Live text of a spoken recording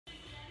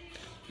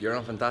You're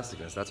on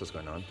Fantasticness, that's what's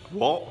going on.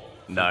 What?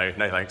 No,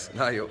 no thanks.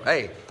 No, you.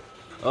 Hey.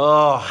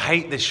 Oh, I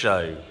hate this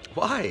show.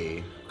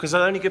 Why? Because the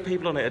only good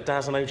people on it are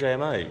Daz and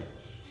OJMO.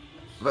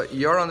 But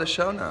you're on the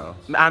show now.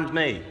 And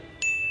me.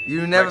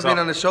 You've never been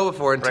on the show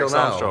before until Rex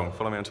now. Armstrong,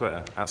 follow me on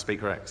Twitter,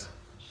 @SpeakerX.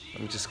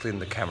 Let me just clean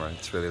the camera,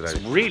 it's really dirty.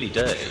 It's really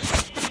dirty.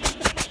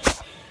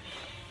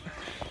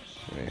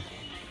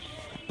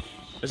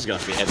 This is going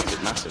to have to be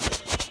edited massively.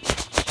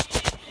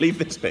 Leave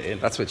this bit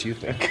in. That's what you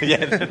think.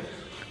 Yeah.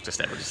 Just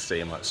everybody see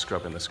him like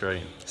scrubbing the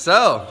screen.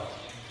 So,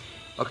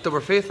 October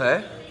 5th,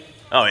 eh?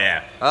 Oh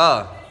yeah.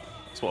 Oh.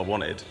 That's what I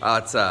wanted. Oh,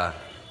 it's I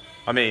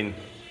mean,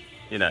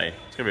 you know,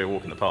 it's going to be a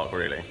walk in the park,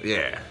 really.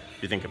 Yeah.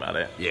 If you think about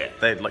it. Yeah.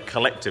 They like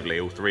collectively,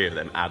 all three of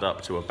them add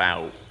up to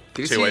about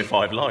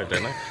 205 Live,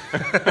 don't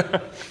they?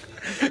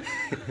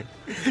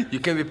 You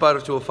can be part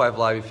of 205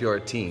 Live if you're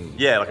a team.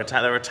 Yeah, like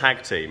they're a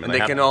tag team, and they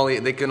can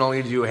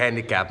only do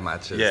handicap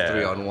matches,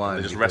 3-on-1.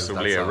 They just wrestle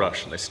Leo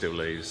Rush and they still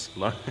lose.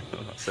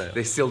 That's it.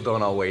 They still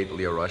don't outweigh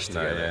Leo Rush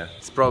together. No, yeah.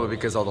 It's probably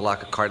because of the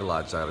lack of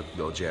cartilage that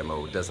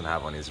GMO doesn't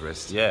have on his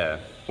wrist. Yeah.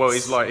 Well,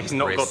 he's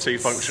not got two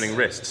functioning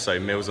wrists, so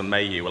Mills and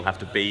Mayhew will have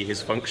to be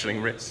his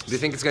functioning wrists. Do you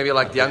think it's gonna be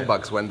like the Young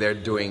Bucks when they're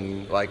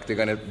doing they're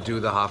gonna do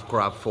the half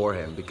crab for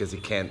him because he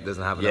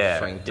doesn't have enough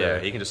strength? Yeah,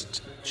 he can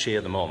just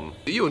cheer them on.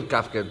 You and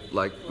Kafka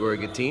were a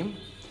good team.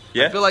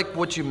 Yeah. I feel like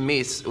what you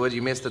missed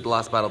at the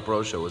last Battle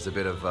Pro show was a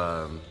bit of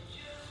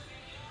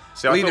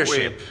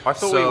leadership. I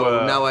thought we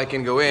were. Now I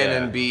can go in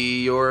and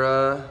be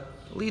your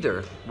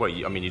leader. Well,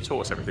 I mean, you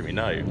taught us everything we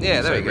know.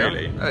 Yeah, there you go.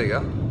 Really, there you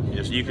go.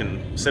 You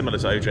can, similar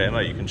to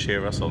OJMO, you can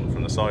cheer us on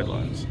from the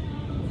sidelines.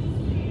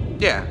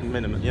 Yeah.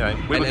 Minimum, you know,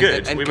 we were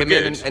good. And we come were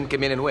good. and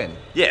come in and win.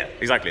 Yeah,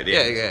 exactly. At the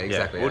end. Yeah,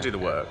 exactly. We'll do the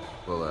work.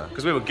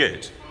 Because we were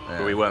good,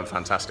 but we weren't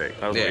fantastic.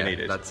 That was what we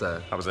needed.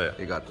 That was it.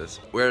 You got this.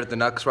 We're at the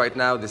Knucks right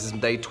now. This is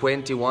day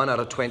 21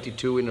 out of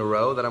 22 in a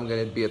row that I'm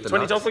going to be at the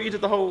Knucks. I thought you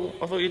did the whole.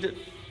 I thought you did.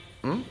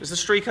 Is the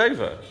streak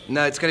over?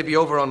 No, it's going to be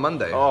over on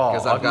Monday. Oh,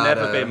 I've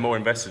never been more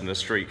invested in a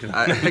streak.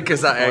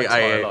 Because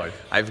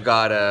I've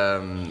got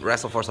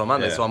WrestleForce on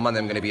Monday, so on Monday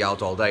I'm going to be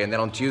out all day, and then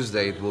on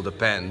Tuesday it will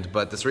depend,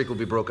 but the streak will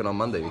be broken on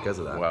Monday because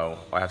of that. Well,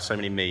 I have so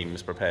many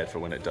memes prepared for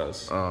when it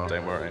does. Oh.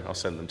 Don't worry, I'll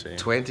send them to you.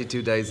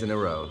 22 days in a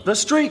row. The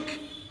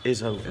streak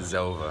is over. It's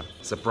over.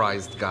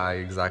 Surprised guy,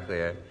 exactly.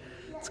 Yeah.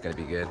 It's going to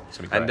be good.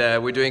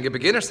 And we're doing a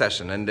beginner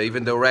session, and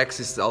even though Rex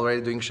is already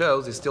doing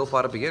shows, he's still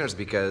part of beginners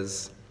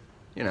because...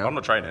 You know. I'm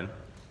not training.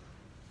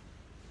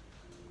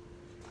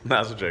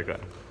 That's a joke,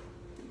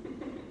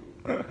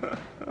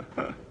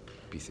 right?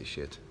 Piece of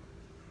shit.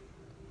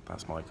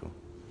 That's Michael.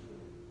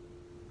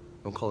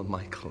 Don't call him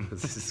Michael.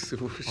 This is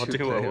I'll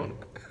do what I want.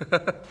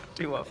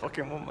 Do what I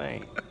fucking want,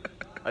 mate.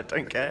 I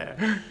don't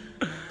care.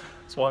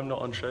 That's why I'm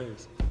not on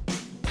shows.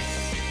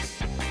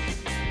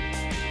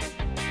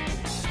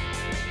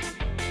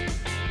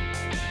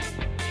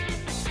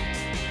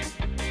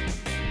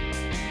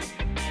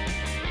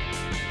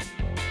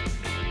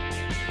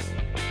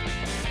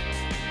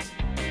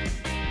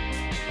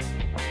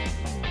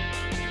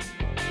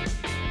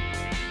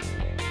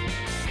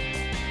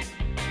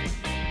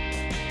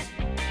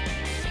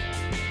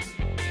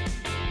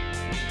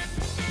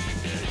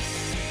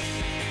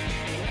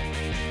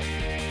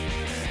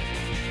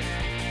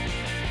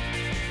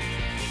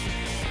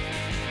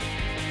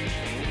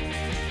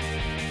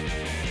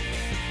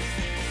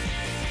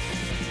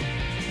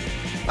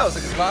 That was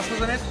a good class,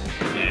 wasn't it?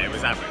 Yeah, it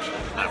was average.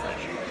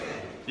 Average.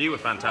 You were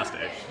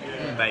fantastic.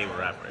 Yeah. They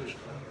were average.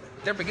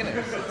 They're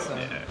beginners. It's,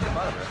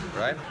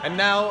 right? And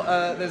now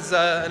there's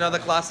another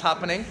class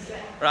happening,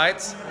 right?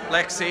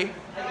 Lexi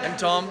and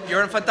Tom.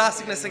 You're in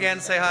Fantasticness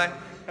again. Say hi.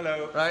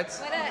 Hello. Right?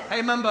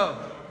 Hey, Mambo.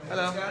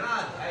 Hello. What's going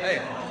on?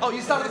 Hey. Oh,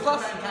 you started the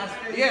class?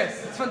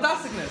 Yes, it's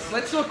Fantasticness.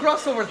 Let's do a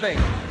crossover thing.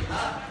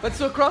 Let's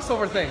do a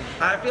crossover thing.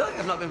 I feel like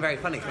I've not been very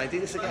funny. Can I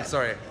do this again? I'm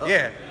sorry. Oh.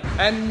 Yeah.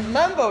 And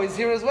Mambo is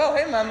here as well.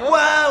 Hey, Mambo.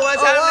 Wow,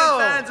 what's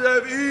happening, fans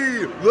of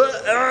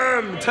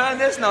E? Turn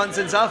this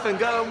nonsense off and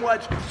go and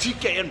watch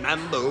GK and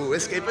Mambo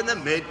escaping the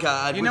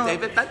mid-card with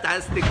David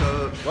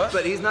Fantastico. What?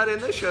 But he's not in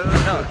the show.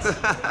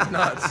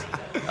 Not.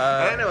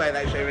 Anyway,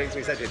 that show makes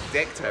me such a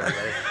dick to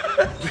everybody.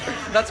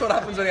 That's what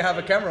happens when you have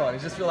a camera on. You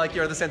just feel like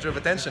you're the center of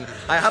attention.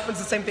 It happens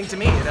the same thing to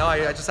me. You know,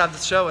 I just have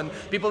this show, and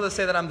people that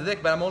say that I'm the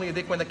dick, but I'm only a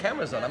dick when the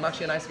camera's on. I'm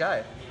actually a nice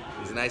guy.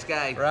 He's a nice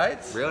guy. Right?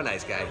 Real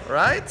nice guy.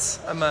 Right?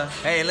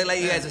 Hey, it looked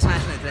like you guys are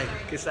smashing it today.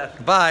 Good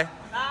stuff. Bye.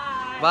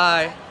 Bye.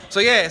 Bye. So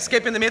yeah,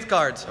 escaping the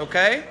mid-card,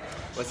 okay?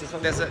 What's this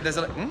one? There's a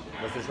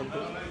What's this one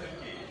called?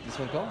 This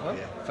one called? What?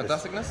 Yeah.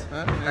 Fantasticness?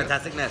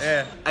 Fantasticness.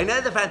 Yeah. I know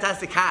the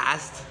Fantastic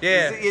Cast.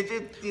 Yeah.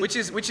 Which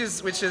is Which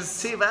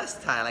is too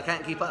versatile. I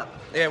can't keep up.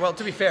 Yeah, well,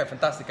 to be fair,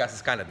 Fantastic Cast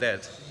is kind of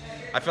dead.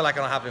 I feel like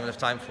I don't have enough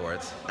time for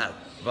it. No.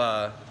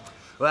 But...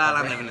 Well,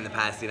 I'm living in the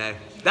past, you know.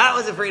 That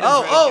was a freedom.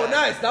 Oh,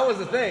 nice. That was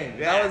the thing.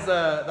 Yeah.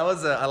 That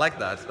was. I like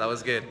that. That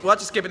was good.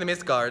 Watch Escaping the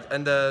Mid-Card.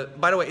 And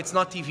by the way, it's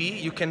not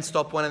TV. You can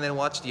stop one and then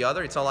watch the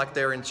other. It's not like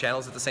they're in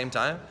channels at the same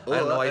time. Or I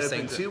don't know why you're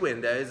open saying two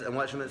windows and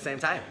watch them at the same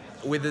time.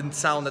 with the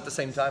sound at the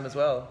same time as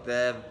well.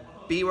 The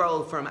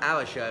B-roll from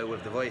our show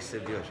with the voice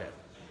of your show.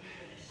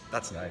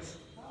 That's nice.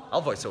 I'll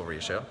voice over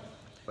your show.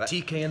 What?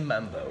 TK and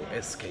Mambo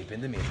escape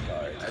in the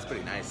mid-card. That's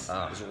pretty nice.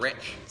 It's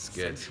rich. It's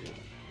good. Sensual.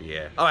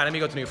 Yeah. Alright, let me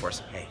go to New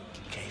Force. Hey,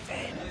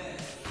 K-Fan.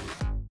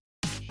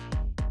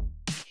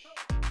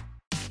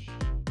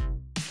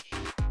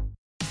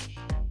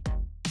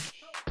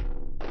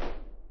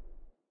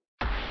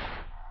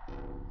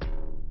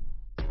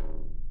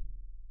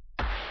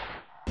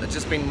 I've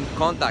just been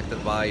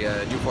contacted by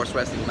New Force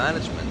Wrestling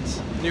management.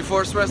 New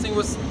Force Wrestling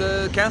was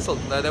cancelled.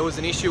 There was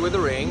an issue with the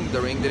ring. The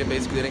ring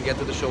basically didn't get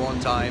to the show on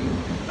time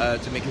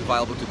to make it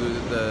viable to do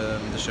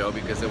the show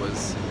because there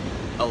was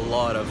a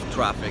lot of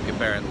traffic,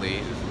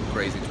 apparently,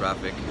 crazy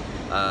traffic,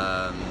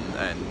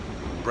 and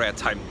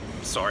Brett, I'm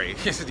sorry,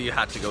 you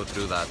had to go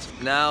through that.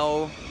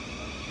 Now,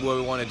 what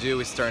we want to do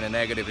is turn a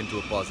negative into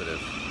a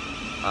positive.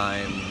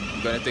 I'm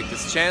gonna take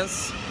this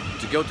chance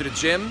to go to the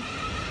gym.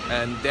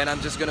 And then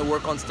I'm just gonna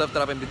work on stuff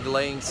that I've been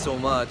delaying so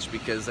much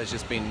because I've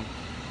just been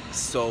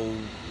so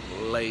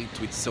late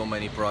with so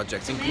many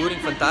projects, including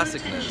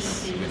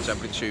Fantasticness, which I'm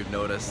pretty sure you've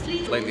noticed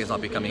lately it's not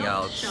been coming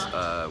out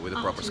with a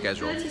proper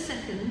schedule.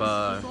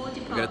 But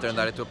we're gonna turn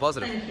that into a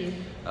positive.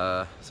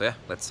 So yeah,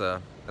 let's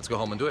go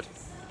home and do it.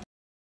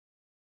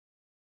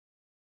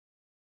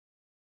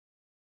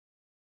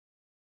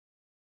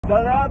 The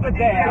other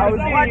day, I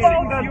was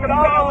watching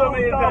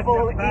the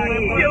double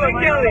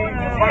Gilly.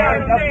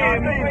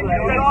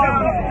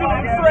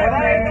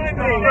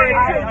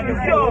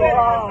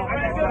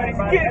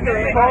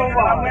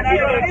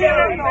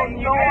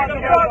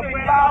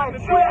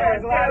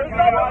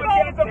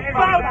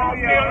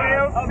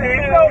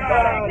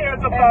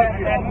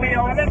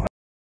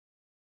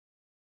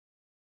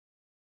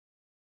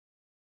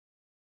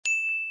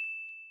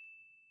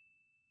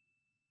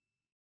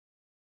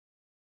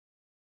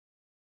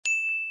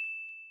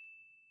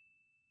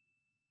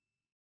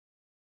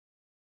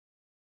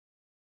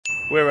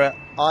 We're at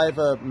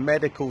Iver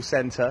Medical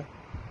Centre.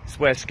 It's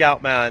where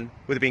Scoutman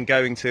would have been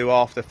going to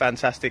after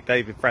fantastic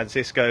David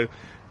Francisco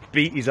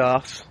beat his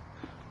ass.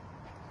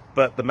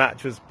 But the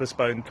match was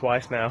postponed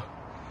twice now.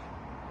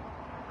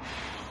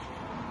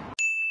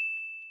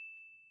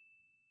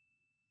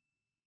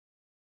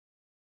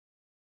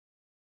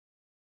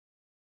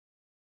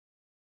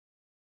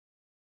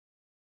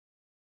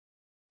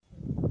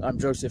 I'm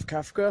Joseph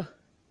Kafka,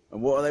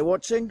 and what are they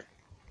watching?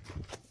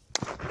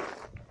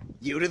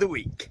 Unit of the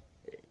week.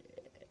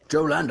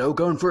 Joe Lando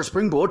going for a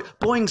springboard,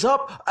 boings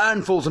up,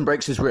 and falls and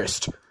breaks his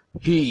wrist.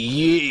 He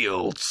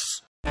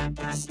yields.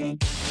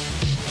 Fantastic.